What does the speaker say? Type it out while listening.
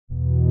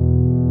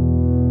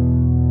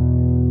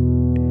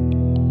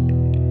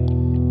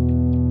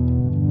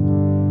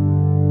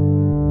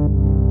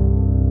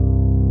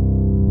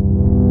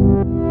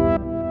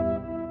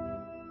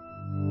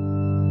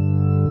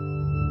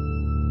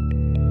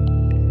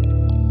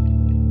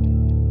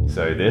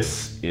So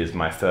this is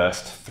my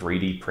first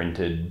 3D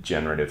printed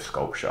generative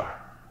sculpture.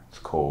 It's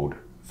called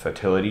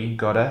Fertility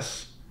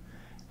Goddess,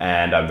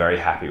 and I'm very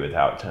happy with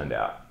how it turned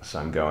out. So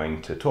I'm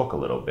going to talk a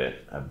little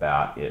bit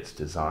about its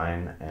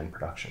design and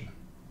production.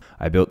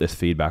 I built this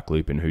feedback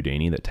loop in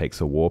Houdini that takes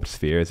a warped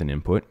sphere as an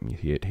input, you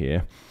see it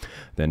here,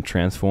 then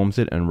transforms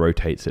it and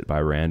rotates it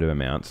by random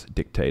amounts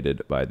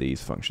dictated by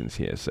these functions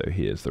here. So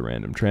here's the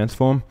random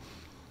transform.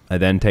 I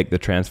then take the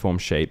transform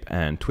shape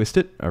and twist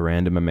it a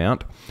random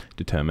amount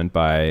determined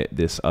by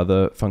this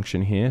other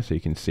function here. So you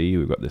can see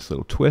we've got this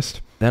little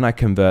twist. Then I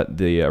convert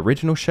the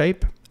original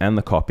shape and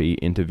the copy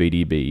into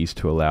VDBs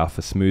to allow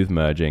for smooth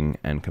merging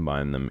and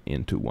combine them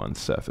into one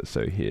surface.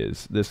 So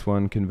here's this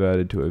one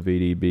converted to a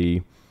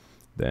VDB,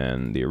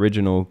 then the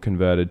original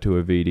converted to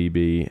a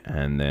VDB,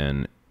 and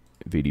then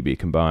VDB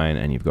combine,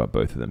 and you've got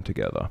both of them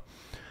together.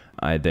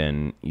 I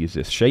then use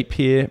this shape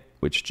here,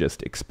 which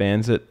just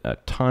expands it a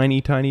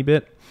tiny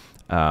bit,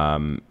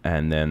 and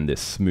then this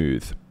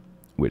smooth,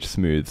 which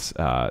smooths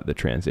the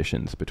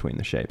transitions between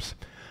the shapes.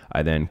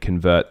 I then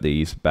convert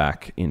these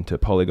back into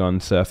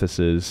polygon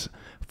surfaces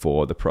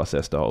for the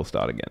process to all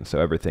start again. So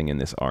everything in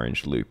this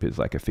orange loop is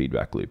like a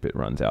feedback loop. It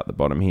runs out the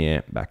bottom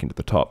here, back into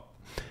the top,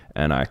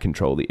 and I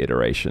control the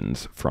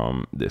iterations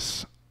from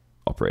this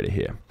operator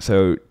here.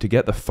 So to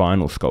get the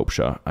final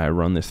sculpture, I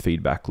run this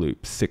feedback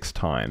loop 6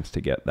 times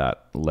to get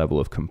that level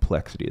of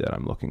complexity that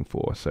I'm looking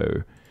for. So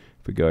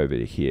if we go over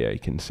to here, you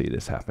can see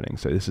this happening.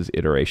 So this is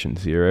iteration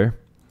 0,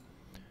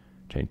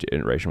 change to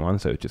iteration 1.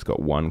 So it's just got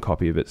one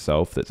copy of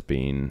itself that's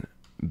been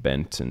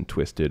bent and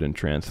twisted and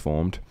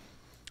transformed.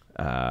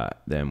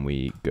 Then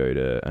we go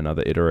to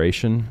another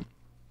iteration.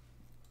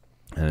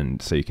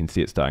 And so you can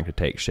see it's starting to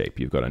take shape.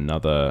 You've got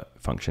another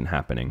function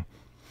happening.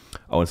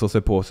 Oh, it's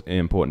also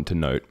important to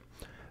note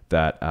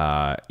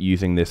that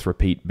using this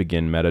repeat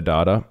begin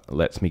metadata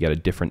lets me get a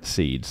different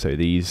seed. So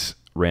these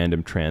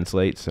random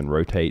translates and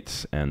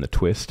rotates and the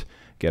twist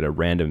get a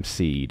random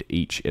seed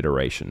each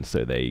iteration.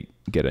 So they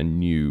get a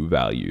new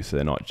value. So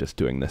they're not just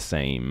doing the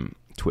same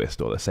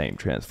twist or the same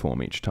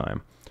transform each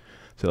time.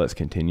 So let's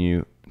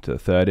continue to the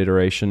third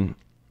iteration.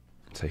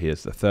 So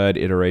here's the third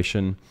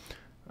iteration.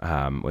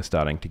 We're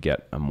starting to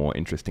get a more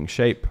interesting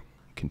shape.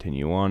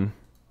 Continue on.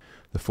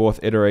 The fourth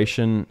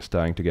iteration,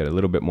 starting to get a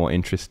little bit more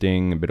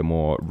interesting, a bit of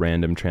more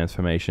random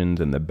transformations,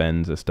 and the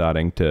bends are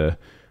starting to,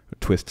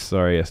 twists,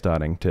 are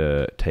starting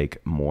to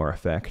take more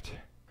effect.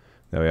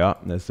 There we are,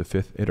 there's the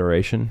 5th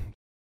iteration.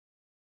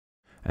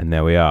 And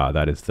there we are,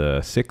 that is the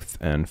 6th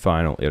and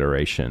final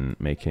iteration,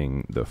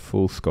 making the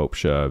full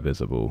sculpture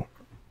visible,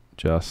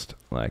 just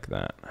like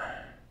that.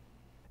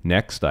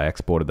 Next, I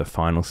exported the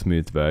final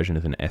smooth version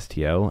as an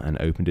STL and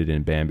opened it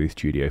in Bambu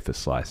Studio for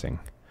slicing.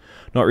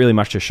 Not really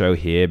much to show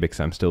here because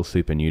I'm still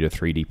super new to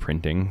 3D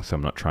printing, so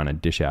I'm not trying to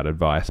dish out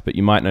advice, but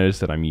you might notice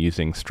that I'm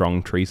using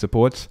strong tree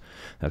supports.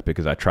 That's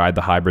because I tried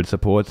the hybrid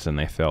supports and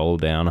they fell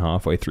down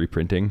halfway through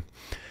printing.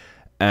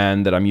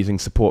 And that I'm using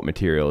support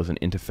material as an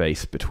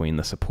interface between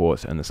the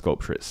supports and the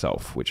sculpture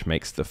itself, which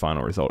makes the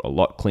final result a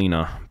lot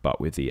cleaner, but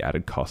with the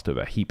added cost of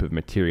a heap of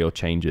material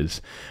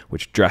changes,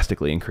 which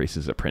drastically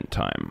increases the print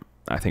time.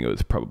 I think it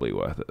was probably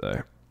worth it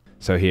though.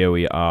 So here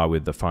we are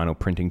with the final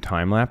printing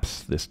time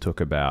lapse. This took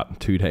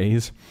about 2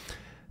 days.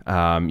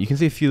 You can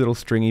see a few little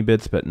stringy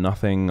bits, but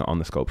nothing on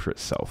the sculpture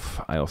itself.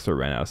 I also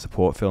ran out of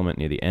support filament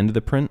near the end of the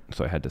print,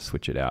 so I had to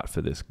switch it out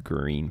for this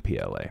green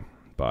PLA.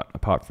 But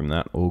apart from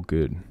that, all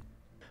good.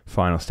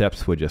 Final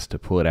steps were just to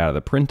pull it out of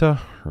the printer,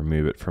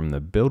 remove it from the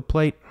build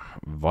plate,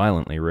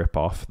 violently rip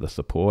off the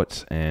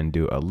supports, and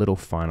do a little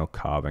final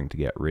carving to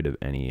get rid of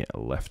any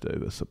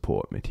leftover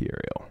support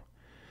material.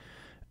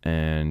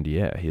 And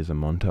yeah, here's a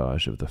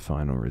montage of the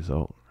final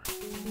result.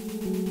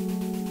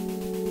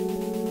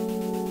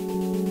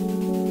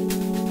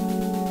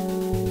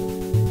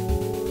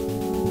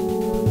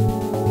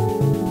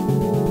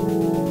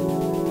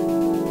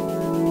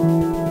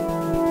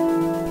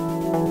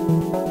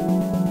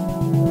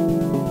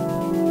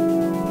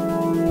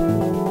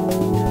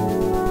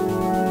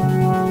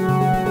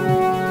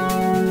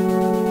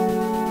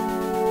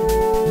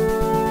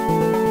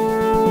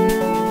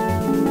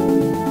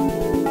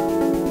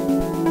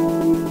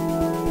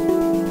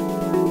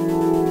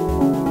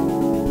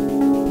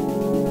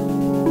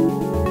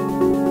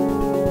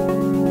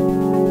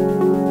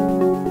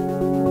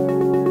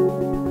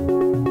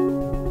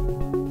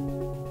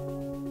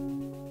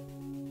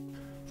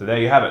 So there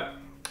you have it.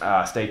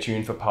 Stay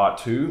tuned for part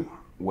 2,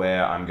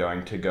 where I'm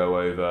going to go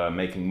over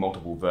making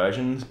multiple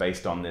versions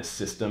based on this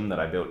system that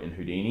I built in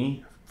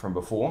Houdini from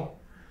before.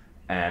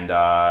 And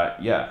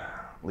yeah,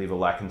 leave a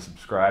like and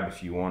subscribe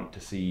if you want to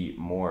see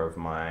more of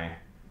my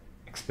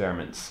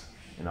experiments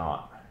in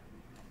art.